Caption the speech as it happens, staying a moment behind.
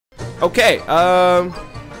Okay,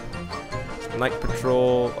 night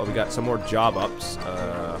patrol. Oh, we got some more job ups.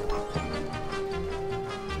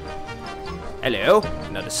 Hello,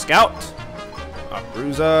 another scout. A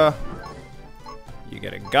bruiser. You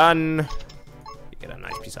get a gun. You get a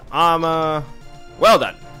nice piece of armor. Well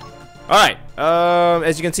done. Alright,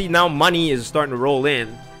 as you can see now, money is starting to roll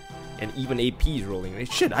in. And even AP is rolling in.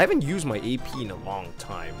 Shit, I haven't used my AP in a long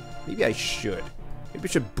time. Maybe I should. Maybe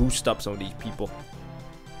I should boost up some of these people.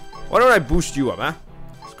 Why don't I boost you up, huh?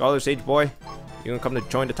 Scholar Sage boy, you gonna come to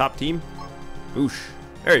join the top team? Boosh.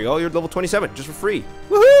 There you go, you're level 27, just for free.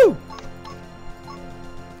 Woohoo!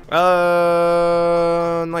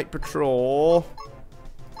 Night patrol.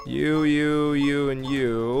 You, and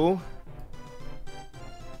you.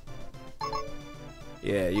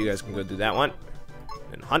 Yeah, you guys can go do that one.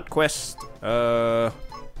 And hunt quest. Arc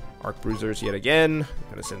Bruisers yet again.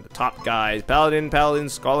 Gonna send the top guys. Paladin,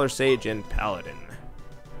 Scholar Sage, and Paladin.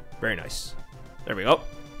 Very nice. There we go. So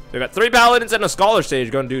we got 3 Paladins and a Scholar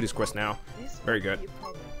Sage going to do this quest now. Very good.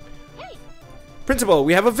 Principal,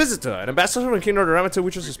 we have a visitor. An ambassador from the Kingdom of the Ramata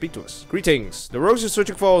wishes to speak to us. Greetings. The rogues are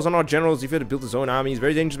searching for on our generals. He failed to build his own army. He's a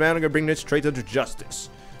very dangerous man. I'm going to bring this traitor to justice.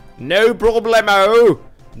 No problemo.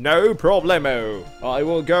 No problemo. I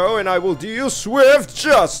will go and I will deal swift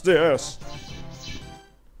justice.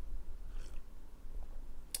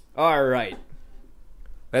 Alright.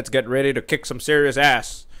 Let's get ready to kick some serious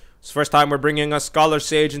ass. It's the first time we're bringing a Scholar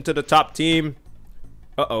Sage into the top team.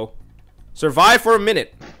 Uh-oh. Survive for a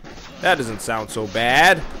minute. That doesn't sound so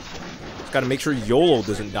bad. Just gotta make sure YOLO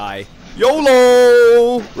doesn't die.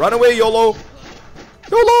 YOLO! Run away, YOLO!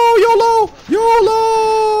 YOLO! YOLO!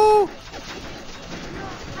 YOLO!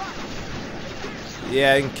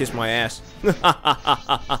 Yeah, you can kiss my ass.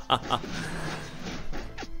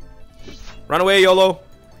 Run away, YOLO!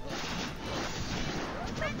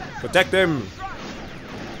 Protect them!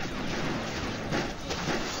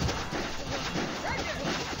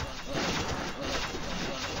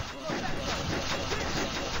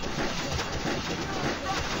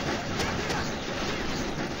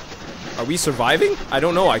 Are we surviving? I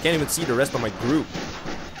don't know. I can't even see the rest of my group.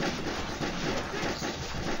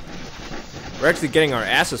 We're actually getting our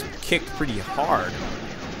asses kicked pretty hard.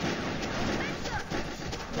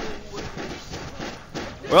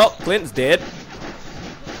 Well, Clint's dead.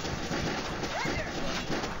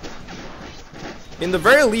 In the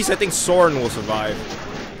very least, I think Soren will survive.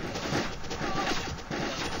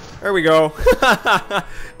 There we go.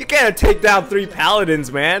 You can't take down 3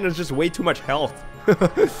 paladins, man. There's just way too much health.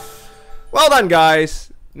 Well done, guys.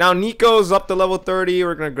 Now Nico's up to level 30.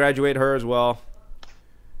 We're gonna graduate her as well.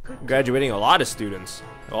 Graduating a lot of students.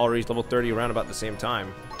 They all reached level 30 around about the same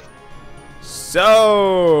time.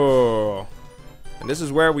 So, and this is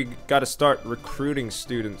where we gotta start recruiting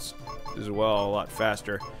students as well a lot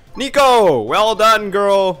faster. Nico, well done,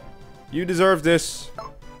 girl. You deserve this.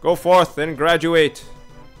 Go forth and graduate.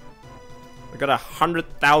 I got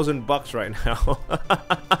 $100,000 right now.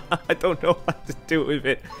 I don't know what to do with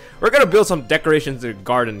it. We're gonna build some decorations in the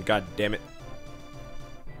garden. God damn it.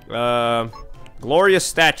 Glorious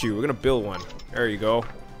statue. We're gonna build one. There you go.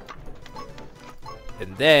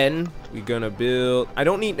 And then we're gonna build. I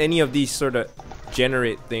don't need any of these sort of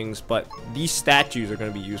generate things, but these statues are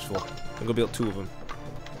gonna be useful. I'm gonna build 2 of them.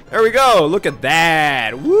 There we go. Look at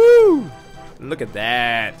that. Woo! Look at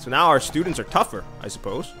that. So now our students are tougher, I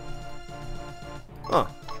suppose. Huh,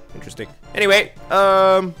 interesting. Anyway,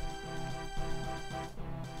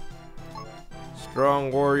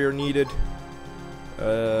 strong warrior needed.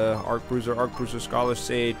 Arc Bruiser, Scholar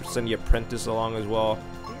Sage. Send the apprentice along as well.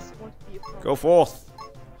 Go forth.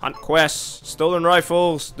 Hunt quests. Stolen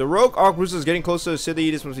rifles. The rogue Arc Bruiser is getting close to the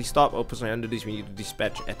city. This must be stopped. Oh, personally under these we need to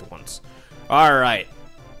dispatch at once. Alright.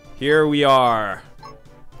 Here we are.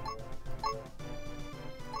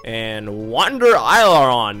 And Wander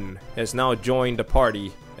Aileron has now joined the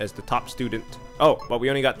party as the top student. Oh, but we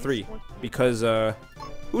only got 3. Because,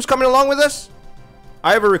 who's coming along with us?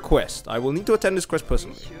 I have a request. I will need to attend this quest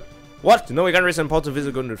personally. What? No, we can't raise an impulsive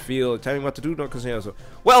visit go to the field. Tell me what to do, don't consider so.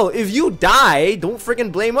 Well, if you die, don't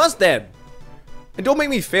freaking blame us then. And don't make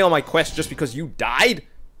me fail my quest just because you died.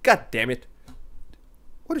 God damn it.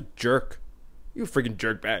 What a jerk. You freaking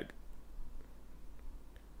jerkbag.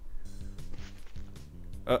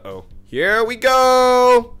 Uh-oh. Here we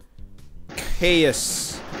go!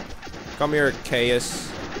 Chaos. Come here, Chaos.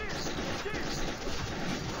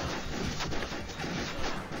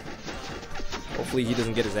 Hopefully he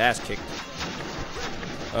doesn't get his ass kicked.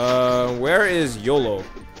 Where is YOLO?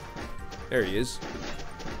 There he is.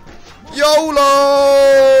 YOLO!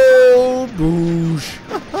 Boosh!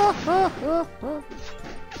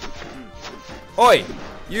 Oi!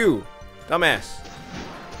 You, dumbass.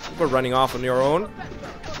 We're running off on your own.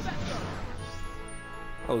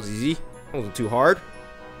 That was easy. That wasn't too hard.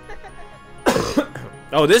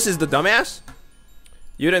 Oh, this is the dumbass?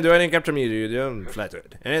 You didn't do anything after me, dude. I'm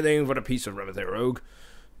flattered. Anything for the peace of Remethei, rogue.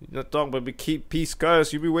 You not talk but keep peace,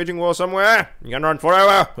 cuz you be waging war somewhere. You can run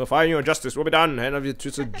forever. We'll find you and justice will be done. And of you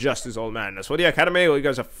to justice, old man. As for the academy, well, you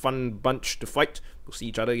guys are a fun bunch to fight. We'll see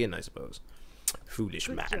each other again, I suppose. Foolish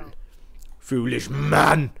man. Foolish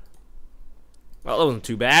man. Well, that wasn't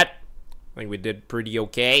too bad. I think we did pretty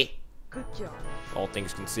okay. Good job. All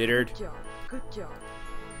things considered. Good job. Good job.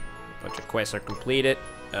 A bunch of quests are completed.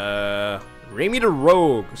 Remy the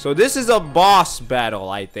Rogue. So this is a boss battle,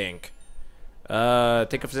 I think.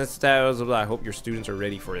 Take up styles. I hope your students are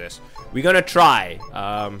ready for this. We're gonna try.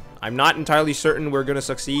 I'm not entirely certain we're gonna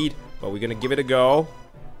succeed, but we're gonna give it a go.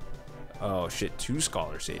 Oh shit, 2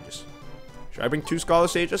 Scholar Sages. Should I bring 2 Scholar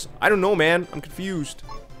Sages? I don't know, man. I'm confused.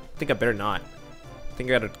 I think I better not. I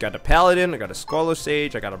think I got a Paladin, I got a Scholar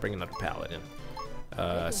Sage, I gotta bring another Paladin.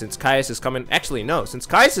 Since Caius is coming, actually no, since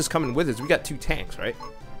Caius is coming with us, we got 2 tanks, right? I'm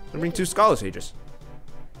gonna bring 2 Scholar Sages.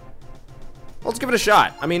 Let's give it a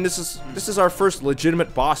shot. I mean, this is our first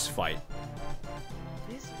legitimate boss fight.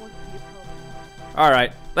 All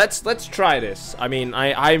right, let's try this. I mean,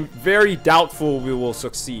 I'm very doubtful we will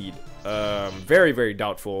succeed. Very, very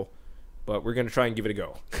doubtful. But we're gonna try and give it a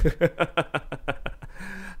go.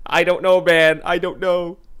 I don't know, man. I don't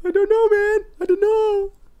know. I don't know, man. I don't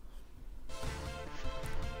know.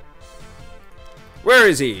 Where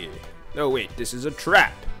is he? No, wait. This is a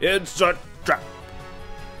trap. It's a trap.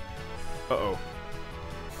 Uh-oh.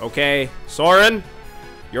 Okay, Soren,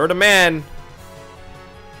 you're the man.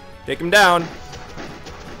 Take him down.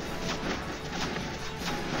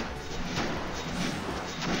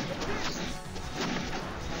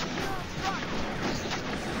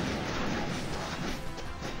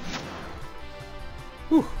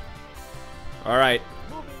 Whew. All right.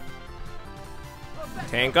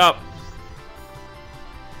 Tank up.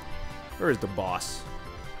 Where is the boss?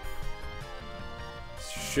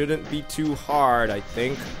 Shouldn't be too hard, I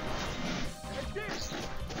think.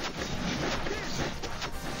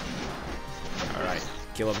 Alright.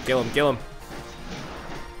 Kill him, kill him, kill him.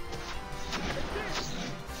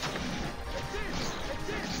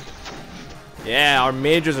 Yeah, our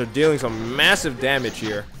mages are dealing some massive damage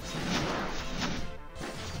here.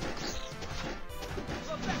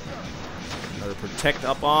 Another protect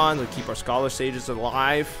up on to keep our Scholar Sages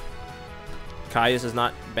alive. Caius is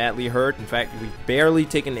not badly hurt. In fact, we've barely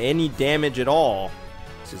taken any damage at all.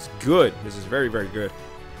 This is good. This is very, very good.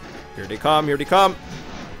 Here they come. Here they come.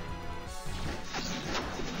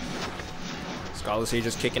 Scholar Sage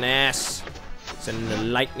is kicking ass. Sending the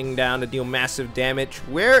lightning down to deal massive damage.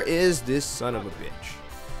 Where is this son of a bitch?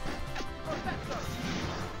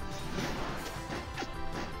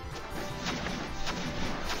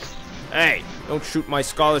 Hey, don't shoot my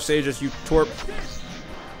Scholar Sages, you twerp.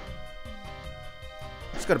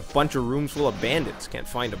 Just got a bunch of rooms full of bandits. Can't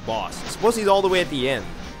find a boss. I suppose he's all the way at the end.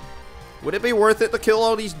 Would it be worth it to kill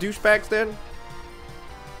all these douchebags then?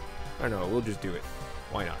 I don't know. We'll just do it.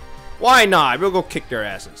 Why not? Why not? We'll go kick their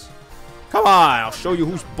asses. Come on. I'll show you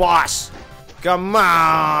who's boss. Come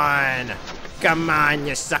on. Come on,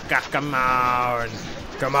 you sucker. Come on.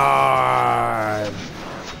 Come on.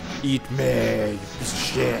 Eat me, you piece of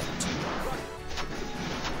shit.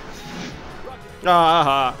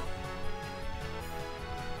 Ah.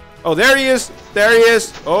 Oh, there he is. There he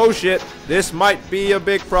is. Oh, shit. This might be a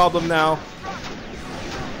big problem now.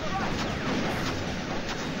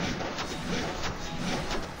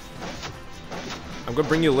 I'm going to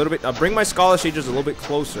bring you a little bit... I'll bring my Scholar Sages a little bit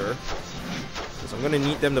closer. Because I'm going to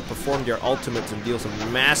need them to perform their ultimates and deal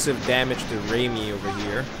some massive damage to Remy over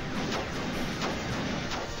here.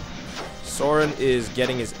 Soren is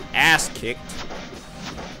getting his ass kicked.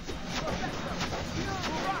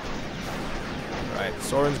 Alright,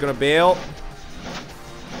 Soren's gonna bail.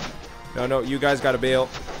 No, you guys gotta bail.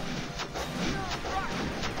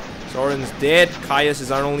 Soren's dead. Caius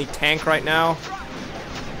is our only tank right now.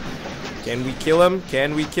 Can we kill him?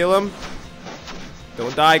 Can we kill him?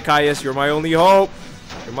 Don't die, Caius. You're my only hope.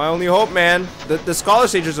 You're my only hope, man. The Scholar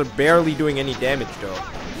Sages are barely doing any damage, though.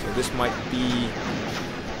 So this might be...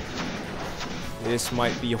 This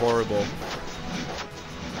might be horrible.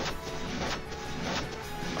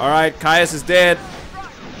 Alright, Caius is dead.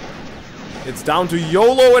 It's down to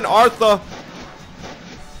YOLO and Artha.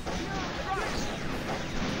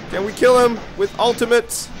 Can we kill him with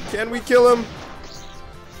ultimates? Can we kill him?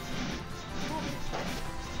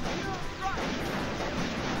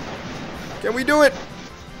 Can we do it?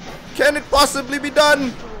 Can it possibly be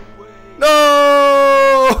done?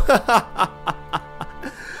 No!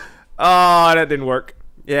 Oh, that didn't work.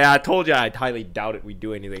 Yeah, I told you I highly doubted we'd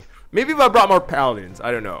do anything. Maybe if I brought more paladins.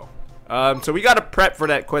 I don't know. So we gotta prep for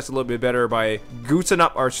that quest a little bit better by goosing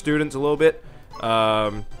up our students a little bit.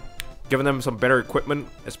 Giving them some better equipment,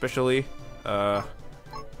 especially.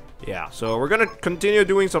 Yeah, so we're gonna continue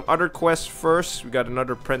doing some other quests first. We got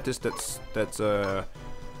another apprentice that's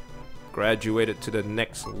graduated to the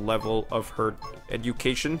next level of her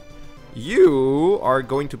education. You are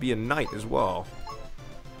going to be a knight as well.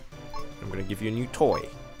 I'm gonna give you a new toy.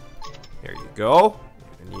 There you go.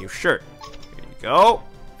 A new shirt. There you go.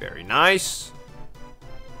 Very nice.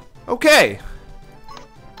 Okay.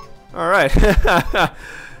 Alright.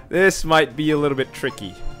 This might be a little bit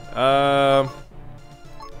tricky.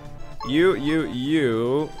 You,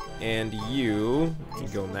 and you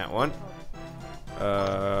can go in that one.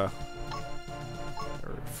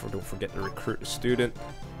 Don't forget to recruit a student.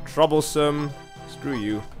 Troublesome. Screw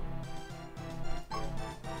you.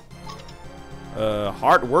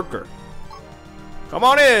 Hard worker. Come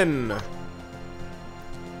on in.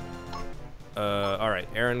 Alright,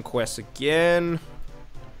 errand quest again.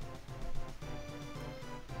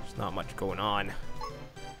 There's not much going on.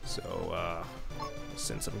 So,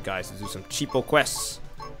 send some guys to do some cheapo quests.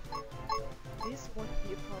 This won't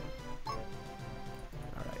be a problem.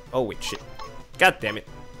 Alright. Oh, wait, shit. God damn it.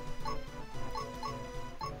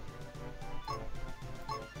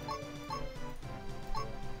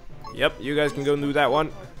 Yep, you guys can go and do that one.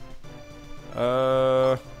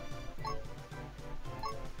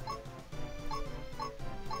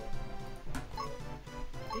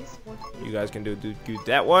 You guys can do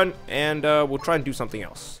that one, and we'll try and do something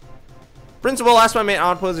else. Principal, last my main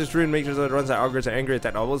outpost is true and make sure that it runs that augurs are angry at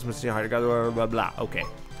that novels, must see how to go, blah blah blah. Okay.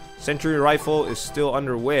 Century rifle is still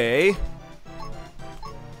underway.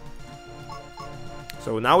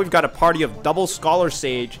 So now we've got a party of double scholar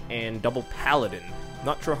sage and double paladin.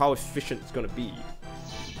 Not sure how efficient it's gonna be.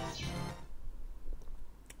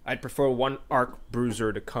 I'd prefer one arc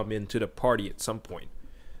bruiser to come into the party at some point.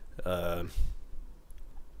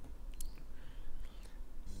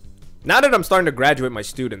 Now that I'm starting to graduate my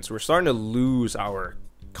students, we're starting to lose our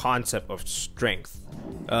concept of strength.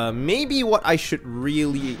 Maybe what I should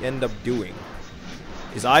really end up doing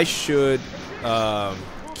is I should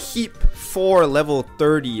keep 4 level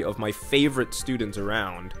 30 of my favorite students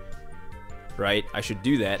around. Right? I should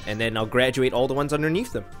do that, and then I'll graduate all the ones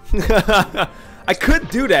underneath them. I could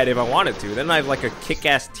do that if I wanted to. Then I have like a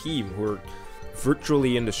kick-ass team who are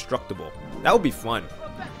virtually indestructible. That would be fun.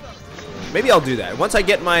 Maybe I'll do that. Once I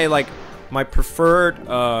get my, like, my preferred,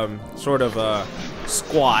 sort of,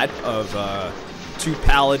 squad of, 2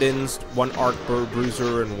 paladins, 1 arc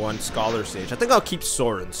bruiser, and 1 scholar sage. I think I'll keep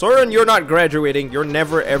Soren. Soren, you're not graduating. You're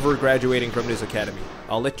never, ever graduating from this academy.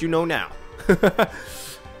 I'll let you know now.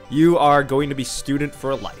 You are going to be student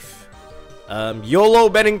for life. YOLO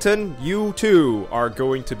Bennington, you too are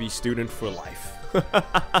going to be student for life.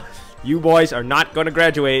 You boys are not going to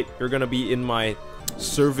graduate. You're going to be in my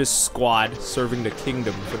service squad serving the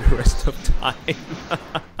kingdom for the rest of time.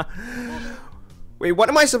 Wait, what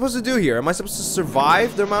am I supposed to do here? Am I supposed to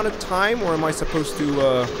survive the amount of time, or am I supposed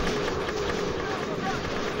to,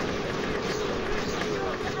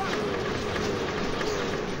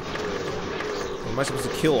 Am I supposed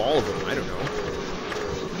to kill all of them? I don't know.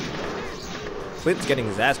 Clint's getting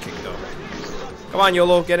his ass kicked, though. Come on,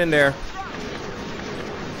 YOLO, get in there.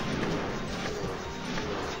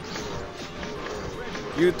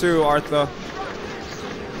 You too, Artha.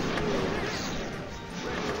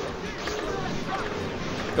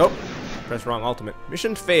 Nope. Press wrong ultimate.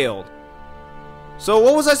 Mission failed. So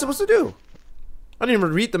what was I supposed to do? I didn't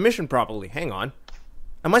even read the mission properly. Hang on.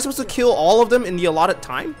 Am I supposed to kill all of them in the allotted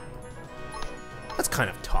time? That's kind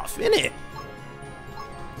of tough, isn't it?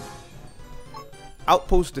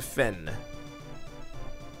 Outpost defend.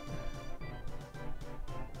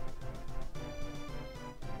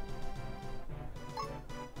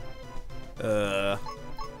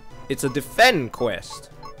 It's a defend quest.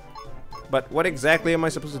 But what exactly am I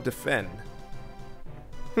supposed to defend?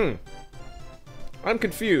 I'm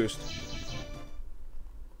confused.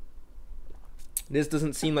 This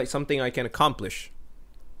doesn't seem like something I can accomplish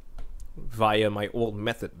via my old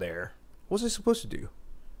method there. What was I supposed to do?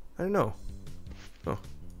 I don't know. Oh.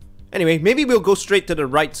 Anyway, maybe we'll go straight to the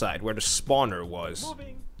right side where the spawner was.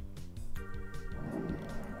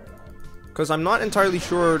 Because I'm not entirely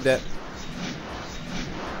sure that...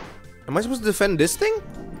 Am I supposed to defend this thing?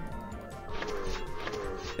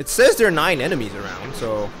 It says there are 9 enemies around,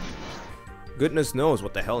 so... Goodness knows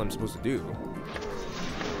what the hell I'm supposed to do.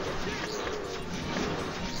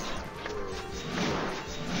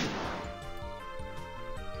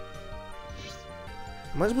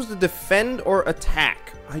 Am I supposed to defend or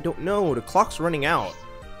attack? I don't know. The clock's running out.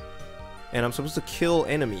 And I'm supposed to kill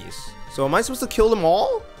enemies. So am I supposed to kill them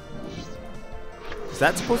all? Is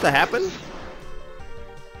that supposed to happen?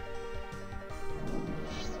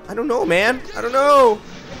 I don't know, man. I don't know.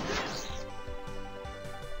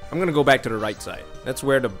 I'm gonna go back to the right side. That's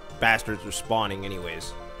where the bastards are spawning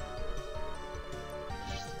anyways.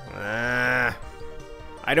 I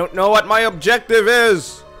don't know what my objective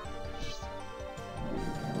is.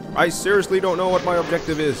 I seriously don't know what my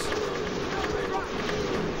objective is.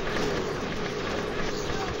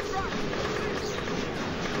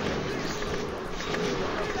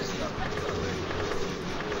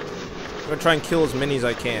 I'm gonna try and kill as many as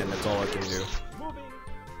I can. That's all I can do.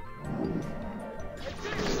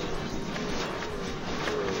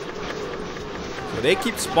 So they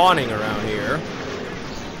keep spawning around here.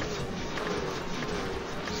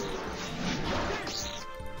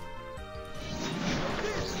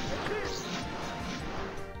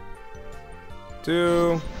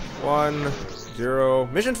 Two, 1, 0.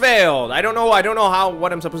 Mission failed. I don't know what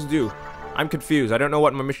I'm supposed to do. I'm confused. I don't know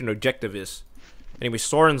what my mission objective is. Anyway,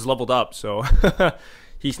 Soren's leveled up, so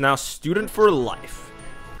he's now student for life.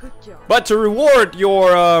 Good job. But to reward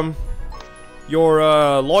your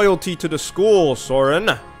loyalty to the school,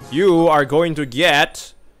 Soren, you are going to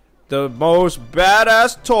get the most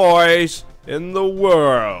badass toys in the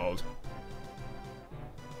world.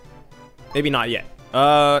 Maybe not yet.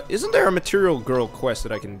 Isn't there a material girl quest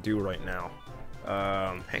that I can do right now?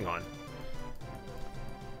 Hang on.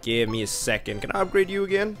 Give me a second. Can I upgrade you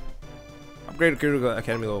again? Upgrade Critical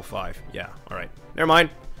Academy level 5. Yeah, alright. Never mind.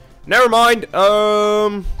 Never mind.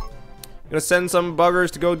 Gonna send some buggers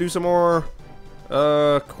to go do some more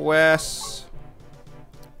quests.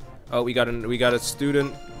 Oh, we got a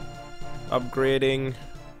student upgrading.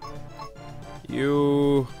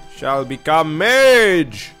 You shall become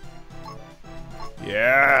mage.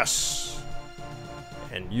 Yes.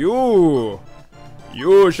 And you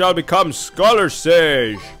shall become scholar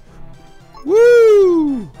sage.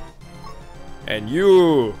 Woo! And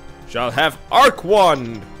you shall have arc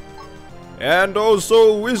wand. And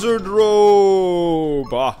also wizard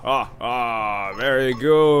robe. Ah, ah, ah. Very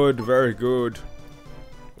good, very good.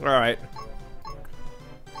 Alright.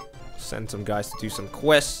 Send some guys to do some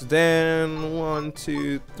quests then. 1,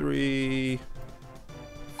 2, 3,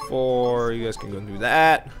 4. You guys can go and do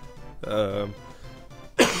that.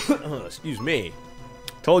 Excuse me.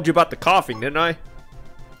 Told you about the coughing, didn't I?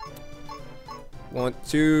 1,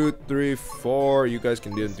 2, 3, 4. You guys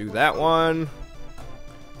can do that one.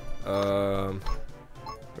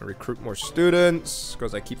 Recruit more students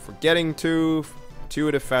because I keep forgetting to. 2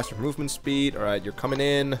 at a faster movement speed. Alright, you're coming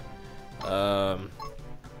in. Got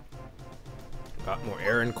more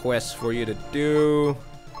errand quests for you to do.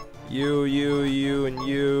 You, and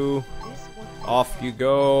you. Off you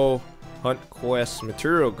go. Hunt quest,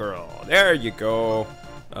 material girl. There you go.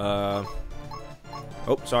 Oh,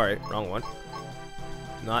 sorry, wrong one.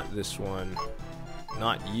 Not this one.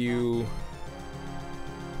 Not you.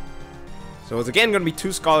 So it's again gonna be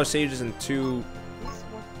 2 scholar sages and 2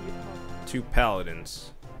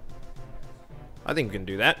 paladins. I think we can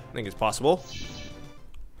do that. I think it's possible.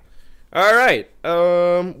 Alright.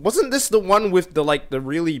 Wasn't this the one with the the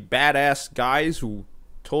really badass guys who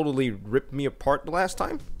totally ripped me apart the last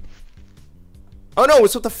time? Oh no,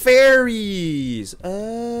 it's with the fairies!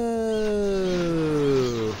 Oh.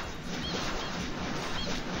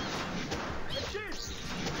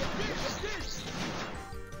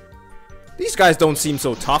 These guys don't seem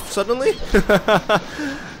so tough suddenly.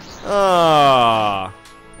 Ah,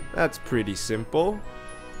 that's pretty simple.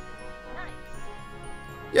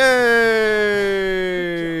 Yay!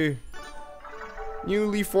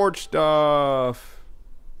 Newly forged stuff.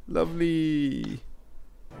 Lovely.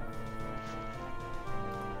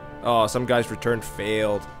 Oh, some guys returned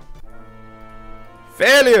failed.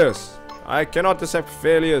 Failures! I cannot accept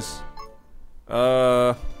failures.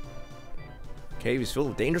 Cave is filled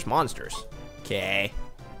with dangerous monsters. Okay.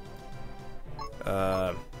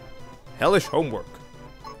 Hellish homework.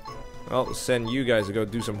 Well, let's send you guys to go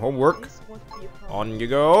do some homework. On you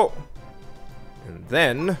go. And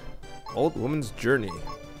then, Old Woman's Journey.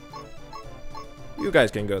 You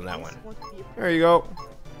guys can go in that one. There you go.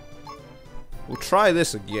 We'll try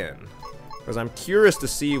this again. Because I'm curious to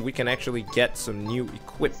see if we can actually get some new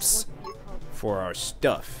equips for our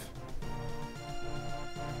stuff.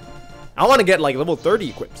 I want to get level 30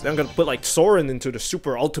 equips. Then I'm going to put Soren into the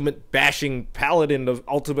super ultimate bashing paladin of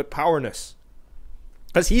ultimate powerness.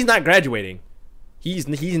 Because he's not graduating. He's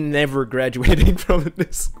never graduating from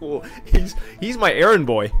this school. He's my errand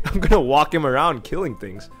boy. I'm going to walk him around killing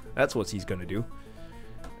things. That's what he's going to do.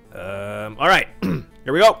 Alright.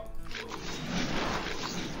 Here we go.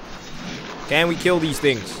 Can we kill these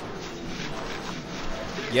things?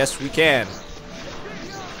 Yes, we can.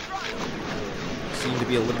 Seem to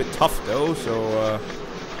be a little bit tough though, so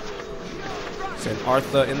send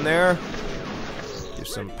Artha in there. Give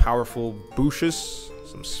some powerful booshes,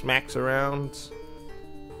 some smacks around.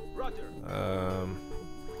 Oh,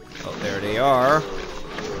 there they are.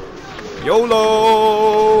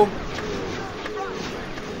 YOLO!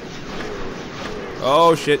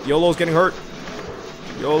 Oh shit, YOLO's getting hurt.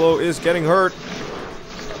 YOLO is getting hurt.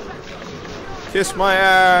 Kiss my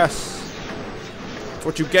ass. That's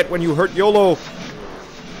what you get when you hurt YOLO.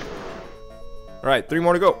 Alright, 3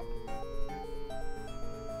 more to go.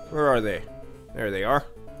 Where are they? There they are.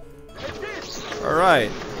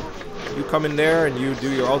 Alright. You come in there and you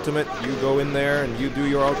do your ultimate. You go in there and you do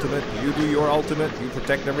your ultimate. You do your ultimate. You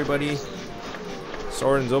protect everybody.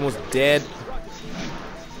 Soren's almost dead.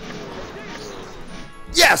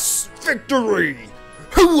 Yes! Victory!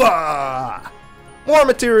 Hooah! More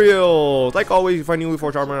materials! Like always, find newly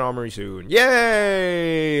forged armor and armory soon.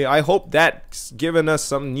 Yay! I hope that's given us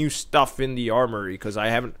some new stuff in the armory, because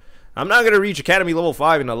I'm not gonna reach Academy level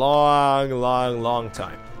 5 in a long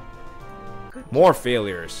time. More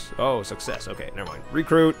failures. Oh, success. Okay, never mind.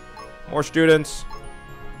 Recruit. More students.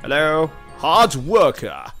 Hello. Hard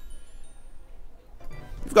worker.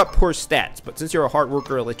 You've got poor stats, but since you're a hard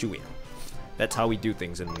worker, I'll let you in. That's how we do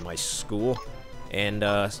things in my school. And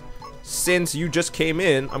since you just came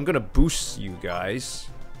in, I'm gonna boost you guys.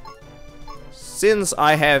 Since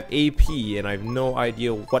I have AP and I have no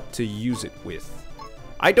idea what to use it with.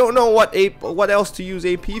 I don't know what else to use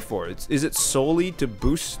AP for. Is it solely to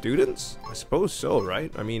boost students? I suppose so,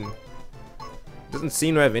 right? I mean, it doesn't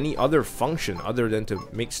seem to have any other function other than to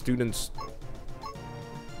make students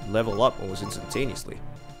level up almost instantaneously.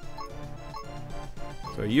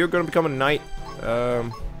 So you're gonna become a knight.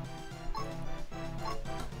 And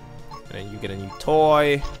you get a new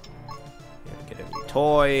toy. Get a new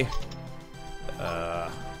toy.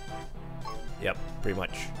 Yep, pretty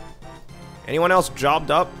much. Anyone else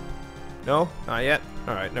jobbed up? No? Not yet?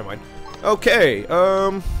 Alright, never mind. Okay,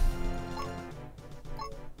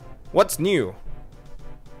 what's new?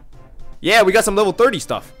 Yeah, we got some level 30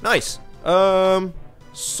 stuff. Nice.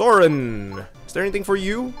 Soren. Is there anything for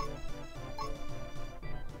you?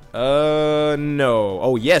 No.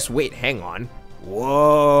 Oh, yes, wait, hang on.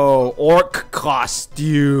 Whoa, orc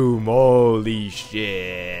costume. Holy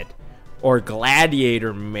shit. Or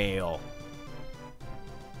gladiator mail.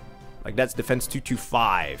 Like, that's defense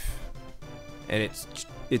 225. And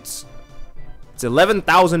it's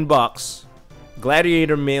 11,000 bucks.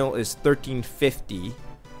 Gladiator mail is 1350.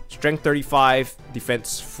 Strength 35,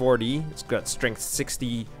 defense 40. It's got strength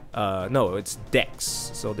 60. No, it's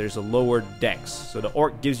dex. So there's a lower dex. So the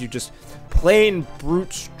orc gives you just plain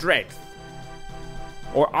brute strength.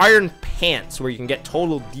 Or iron pants, where you can get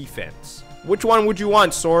total defense. Which one would you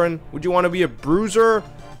want, Soren? Would you want to be a bruiser?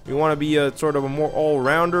 You want to be a sort of a more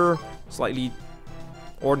all-rounder? Slightly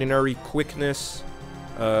ordinary quickness.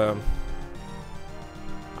 I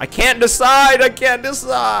can't decide. I can't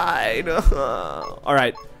decide.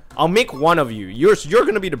 Alright. I'll make one of you. You're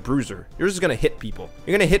gonna be the bruiser. You're just gonna hit people.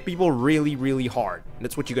 You're gonna hit people really, really hard.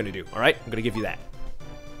 That's what you're gonna do. Alright? I'm gonna give you that.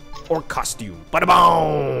 Or costume. Bada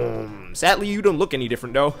boom! Sadly, you don't look any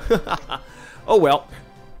different though. Oh well.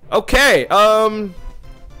 Okay, alright,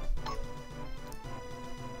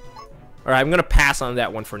 I'm gonna pass on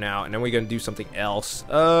that one for now, and then we're gonna do something else.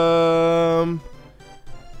 Oh,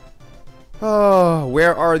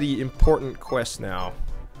 where are the important quests now?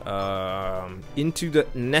 Into the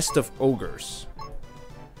Nest of Ogres.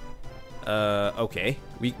 Okay.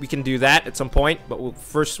 We can do that at some point, but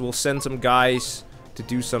first we'll send some guys to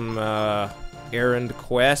do some, errand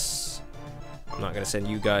quests. I'm not gonna send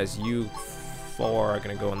you guys. You four are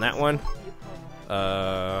gonna go on that one.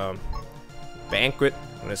 Banquet.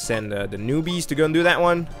 I'm gonna send the newbies to go and do that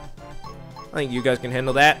one. I think you guys can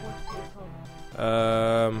handle that.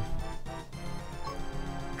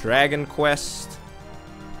 Dragon Quest.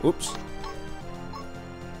 Oops.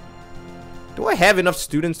 Do I have enough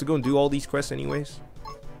students to go and do all these quests anyways?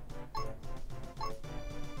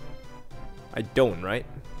 I don't, right?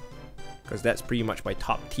 Because that's pretty much my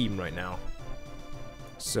top team right now.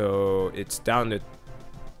 So it's down to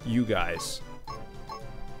you guys.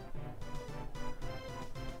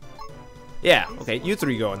 Yeah, okay, you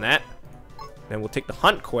three go on that. Then we'll take the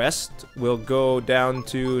hunt quest. We'll go down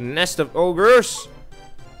to Nest of Ogres.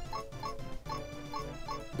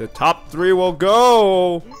 The top three will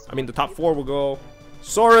go. I mean, the top four will go.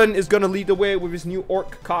 Soren is gonna lead the way with his new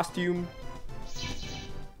orc costume.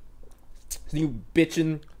 His new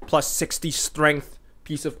bitchin' plus 60 strength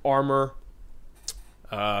piece of armor.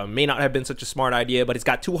 May not have been such a smart idea, but it's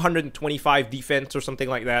got 225 defense or something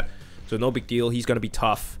like that. So no big deal. He's going to be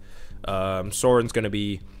tough. Soren's going to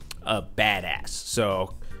be a badass.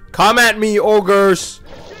 So come at me, ogres.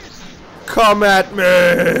 Come at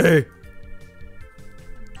me.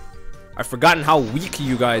 I've forgotten how weak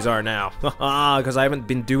you guys are now. Because I haven't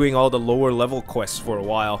been doing all the lower level quests for a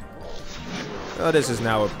while. Oh, this is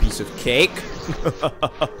now a piece of cake.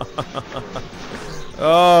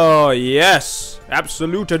 Oh, yes.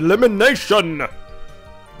 Absolute elimination.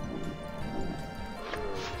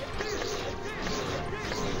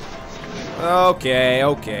 Okay,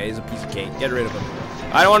 okay. He's a piece of cake. Get rid of him.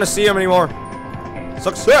 I don't want to see him anymore.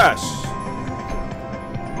 Success.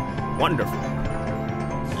 Wonderful.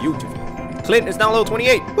 Beautiful. Clint is now level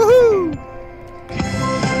 28. Woohoo!